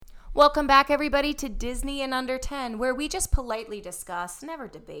Welcome back, everybody, to Disney in Under 10, where we just politely discuss, never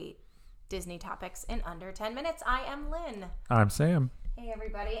debate, Disney topics in under 10 minutes. I am Lynn. I'm Sam. Hey,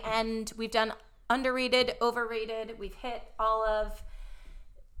 everybody. And we've done underrated, overrated. We've hit all of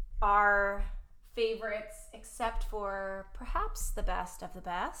our favorites, except for perhaps the best of the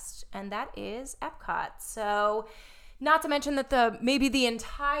best, and that is Epcot. So, not to mention that maybe the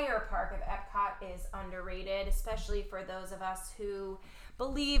entire park of Epcot is underrated, especially for those of us who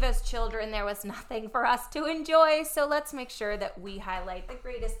believe as children there was nothing for us to enjoy. So let's make sure that we highlight the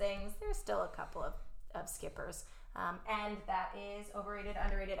greatest things. There's still a couple of skippers. And that is overrated,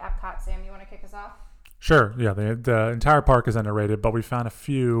 underrated Epcot. Sam, you want to kick us off? Sure. Yeah, the entire park is underrated, but we found a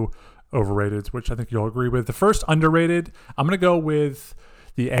few overrateds, which I think you'll agree with. The first underrated, I'm going to go with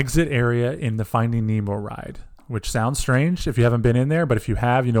the exit area in the Finding Nemo ride, which sounds strange if you haven't been in there, but if you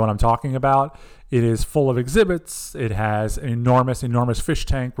have, you know what I'm talking about. It is full of exhibits. It has an enormous, enormous fish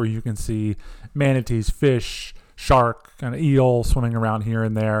tank where you can see manatees, fish, shark, kind of eel swimming around here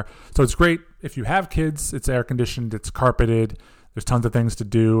and there. So it's great if you have kids. It's air conditioned. It's carpeted. There's tons of things to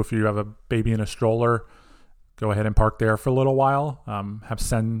do. If you have a baby in a stroller, go ahead and park there for a little while.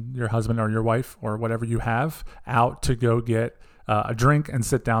 Send your husband or your wife or whatever you have out to go get a drink and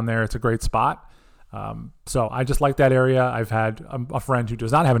sit down there. It's a great spot. So I just like that area. I've had a friend who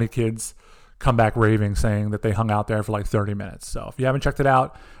does not have any kids come back raving, saying that they hung out there for like 30 minutes. So if you haven't checked it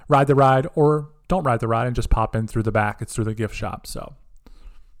out, ride the ride or don't ride the ride and just pop in through the back. It's through the gift shop. So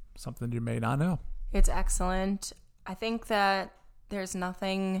something you may not know. It's excellent. I think that there's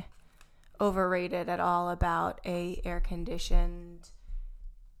nothing overrated at all about a air-conditioned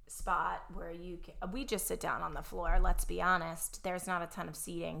spot where we just sit down on the floor. Let's be honest. There's not a ton of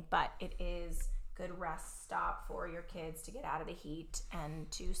seating, but it is good rest stop for your kids to get out of the heat and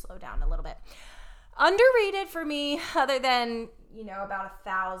to slow down a little bit. Underrated for me, other than, about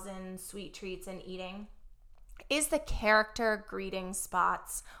 1,000 sweet treats and eating, is the character greeting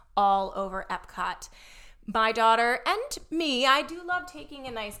spots all over Epcot. My daughter and me, I do love taking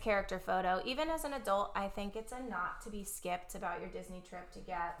a nice character photo. Even as an adult, I think it's a not to be skipped about your Disney trip to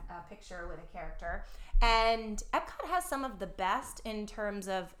get a picture with a character. And Epcot has some of the best in terms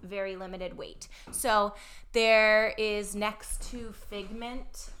of very limited wait. So there is, next to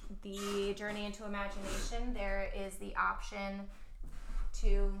Figment, the Journey into Imagination, there is the option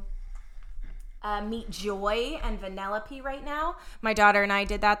to meet Joy and Vanellope right now. My daughter and I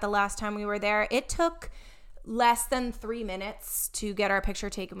did that the last time we were there. It took less than 3 minutes to get our picture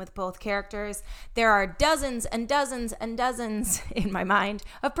taken with both characters. There are dozens and dozens and dozens, in my mind,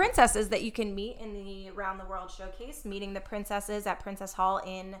 of princesses that you can meet in the Around the World Showcase. Meeting the princesses at Princess Hall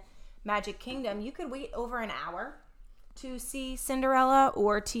in Magic Kingdom, you could wait over an hour to see Cinderella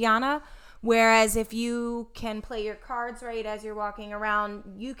or Tiana. Whereas if you can play your cards right as you're walking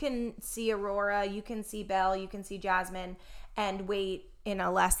around, you can see Aurora, you can see Belle, you can see Jasmine, and wait in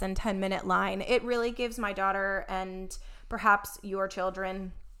a less than 10-minute line. It really gives my daughter and perhaps your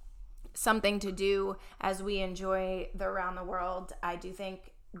children something to do as we enjoy the Around the World. I do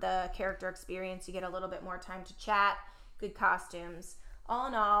think the character experience, you get a little bit more time to chat, good costumes. All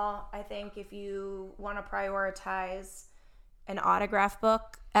in all, I think if you want to prioritize an autograph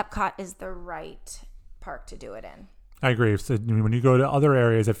book, Epcot is the right park to do it in. I agree. So when you go to other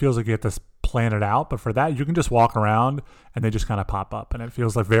areas, it feels like you have to plan it out. But for that, you can just walk around and they just kind of pop up. And it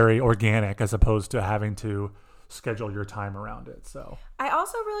feels like very organic as opposed to having to schedule your time around it. So I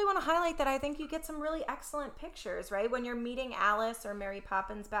also really want to highlight that I think you get some really excellent pictures, right? When you're meeting Alice or Mary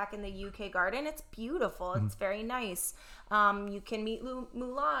Poppins back in the UK garden, it's beautiful. It's very nice. You can meet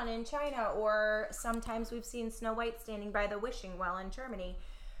Mulan in China, or sometimes we've seen Snow White standing by the wishing well in Germany.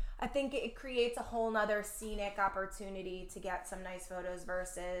 I think it creates a whole nother scenic opportunity to get some nice photos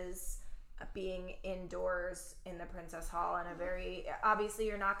versus being indoors in the Princess Hall. And obviously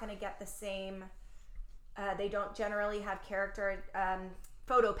you're not going to get the same, they don't generally have character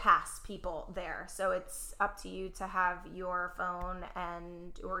photo pass people there. So it's up to you to have your phone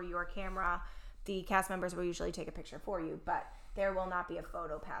or your camera. The cast members will usually take a picture for you, but there will not be a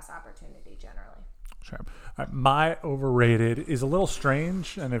photo pass opportunity generally. Sure. My overrated is a little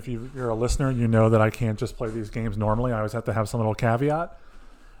strange, and if you're a listener, you know that I can't just play these games normally. I always have to have some little caveat.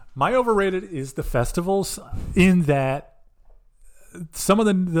 My overrated is the festivals, in that some of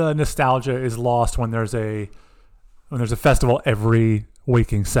the nostalgia is lost when there's a festival every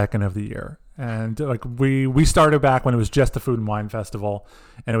waking second of the year. And like we started back when it was just the Food and Wine Festival,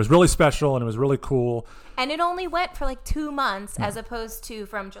 and it was really special and it was really cool. And it only went for like 2 months as opposed to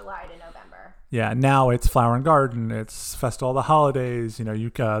from July to November. Yeah, now it's Flower and Garden, it's Festival of the Holidays,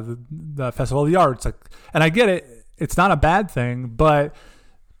 the Festival of the Arts. And I get it, it's not a bad thing, but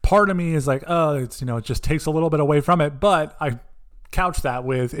part of me is like, oh, it's, it just takes a little bit away from it. But I couch that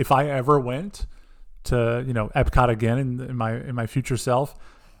with, if I ever went to, Epcot again in my future self,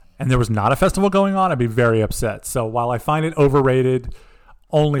 and there was not a festival going on, I'd be very upset. So while I find it overrated,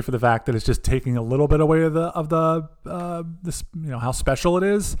 only for the fact that it's just taking a little bit away of this, how special it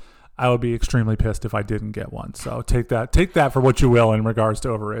is, I would be extremely pissed if I didn't get one. So take that for what you will in regards to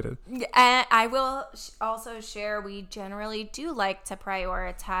overrated. And I will also share, we generally do like to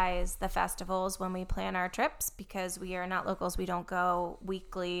prioritize the festivals when we plan our trips, because we are not locals. We don't go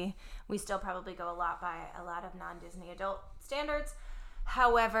weekly. We still probably go a lot by a lot of non-Disney adult standards.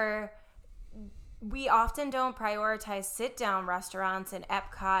 However, we often don't prioritize sit-down restaurants in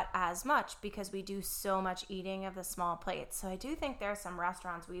Epcot as much because we do so much eating of the small plates. So I do think there are some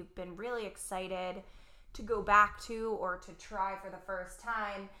restaurants we've been really excited to go back to or to try for the first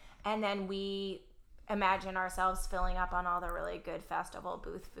time, and then we imagine ourselves filling up on all the really good festival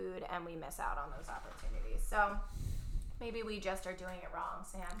booth food, and we miss out on those opportunities. So maybe we just are doing it wrong,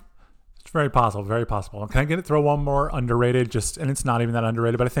 Sam. It's very possible, very possible. Can I throw one more underrated? And it's not even that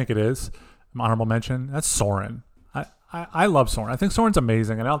underrated, but I think it is. Honorable mention, that's Soarin'. I love Soarin'. I think Soarin's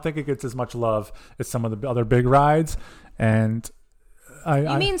amazing, and I don't think it gets as much love as some of the other big rides. And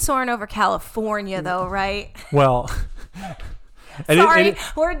you mean Soarin' over California, though, right? Well, sorry,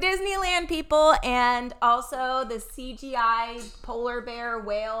 we're Disneyland people, and also the CGI polar bear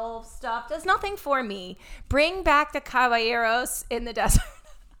whale stuff does nothing for me. Bring back the caballeros in the desert.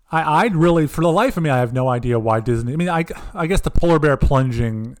 I'd really, for the life of me, I have no idea why Disney. I mean, I guess the polar bear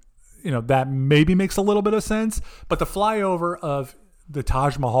plunging, that maybe makes a little bit of sense, but the flyover of the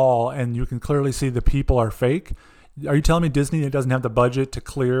Taj Mahal, and you can clearly see the people are fake. Are you telling me Disney doesn't have the budget to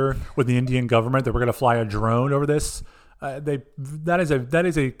clear with the Indian government that we're going to fly a drone over this? That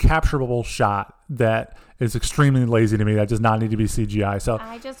is a capturable shot that is extremely lazy to me. That does not need to be CGI. So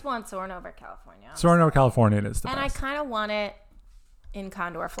I just want Soarin' over California. Soarin' over California is the best. And I kind of want it in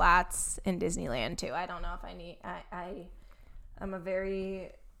Condor Flats in Disneyland too. I don't know if I need. I'm a very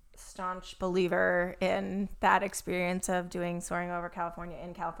staunch believer in that experience of doing Soaring over California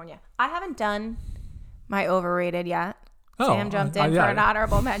in California. I haven't done my overrated yet. Sam jumped in for an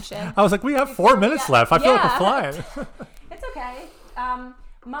honorable mention. I was like, we have 4 minutes left. I feel like we're flying. It's okay.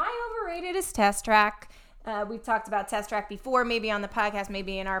 My overrated is Test Track. We've talked about Test Track before, maybe on the podcast,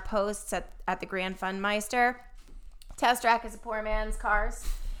 maybe in our posts at the Grand Fundmeister. Test Track is a poor man's Cars.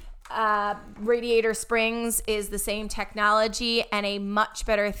 Radiator Springs is the same technology and a much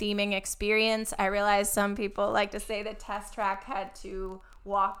better theming experience. I realize some people like to say that Test Track had to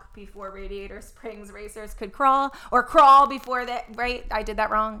walk before Radiator Springs racers could crawl, or crawl before that, right? I did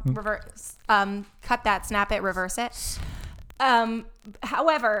that wrong. Reverse. Cut that, snap it, reverse it.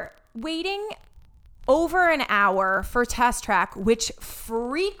 However, waiting over an hour for Test Track, which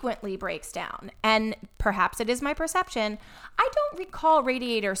frequently breaks down, and perhaps it is my perception, I don't recall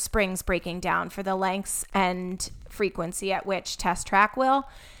Radiator Springs breaking down for the lengths and frequency at which Test Track will.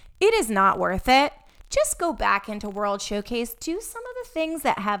 It is not worth it. Just go back into World Showcase, do some of the things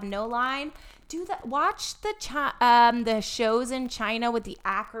that have no line. Watch the shows in China with the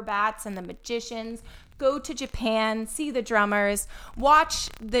acrobats and the magicians. Go to Japan, see the drummers, watch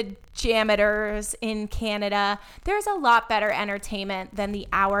the janitors in Canada. There's a lot better entertainment than the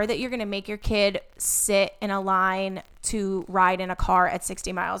hour that you're going to make your kid sit in a line to ride in a car at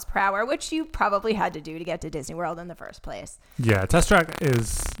 60 miles per hour, which you probably had to do to get to Disney World in the first place. Yeah, Test Track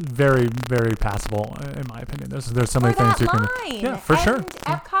is very, very passable, in my opinion. There's so many things you can... Yeah, for sure.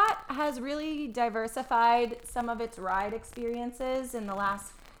 Epcot has really diversified some of its ride experiences in the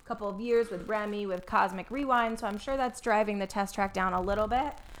last couple of years with Remy, with Cosmic Rewind, so I'm sure that's driving the Test Track down a little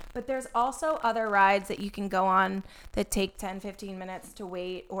bit. But there's also other rides that you can go on that take 10-15 minutes to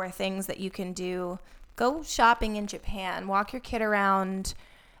wait, or things that you can do. Go shopping in Japan, walk your kid around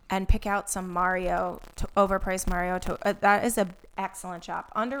and pick out some overpriced Mario. That is an excellent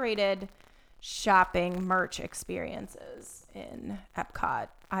shop. Underrated shopping merch experiences in Epcot.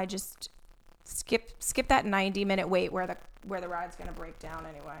 I just skip that 90-minute wait where the ride's going to break down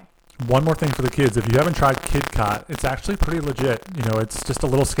anyway. One more thing for the kids. If you haven't tried KidCot, it's actually pretty legit. It's just a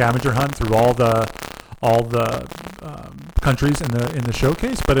little scavenger hunt through all the countries in the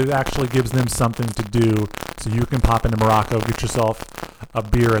showcase, but it actually gives them something to do. So you can pop into Morocco, get yourself a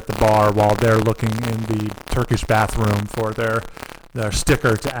beer at the bar while they're looking in the Turkish bathroom for their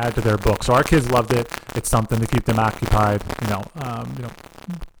sticker to add to their book. So our kids loved it. It's something to keep them occupied.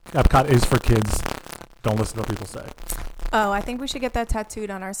 Epcot is for kids. Don't listen to what people say. Oh, I think we should get that tattooed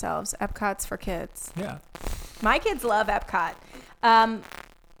on ourselves. Epcot's for kids. Yeah. My kids love Epcot.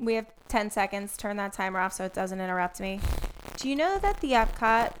 We have 10 seconds. Turn that timer off so it doesn't interrupt me. Do you know that the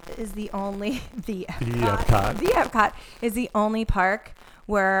Epcot is the only the Epcot is the only park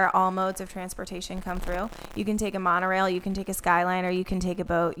where all modes of transportation come through? You can take a monorail, you can take a Skyliner, you can take a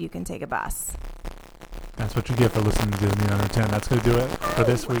boat, you can take a bus. That's what you get for listening to Disney Under 10. That's going to do it for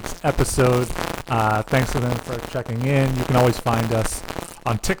this week's episode. Thanks again for checking in. You can always find us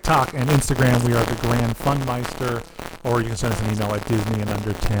on TikTok and Instagram. We are the Grand Funmeister, or you can send us an email at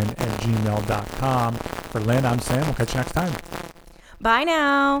disneyandunder10@gmail.com. For Lynn, I'm Sam. We'll catch you next time. Bye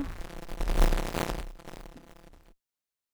now.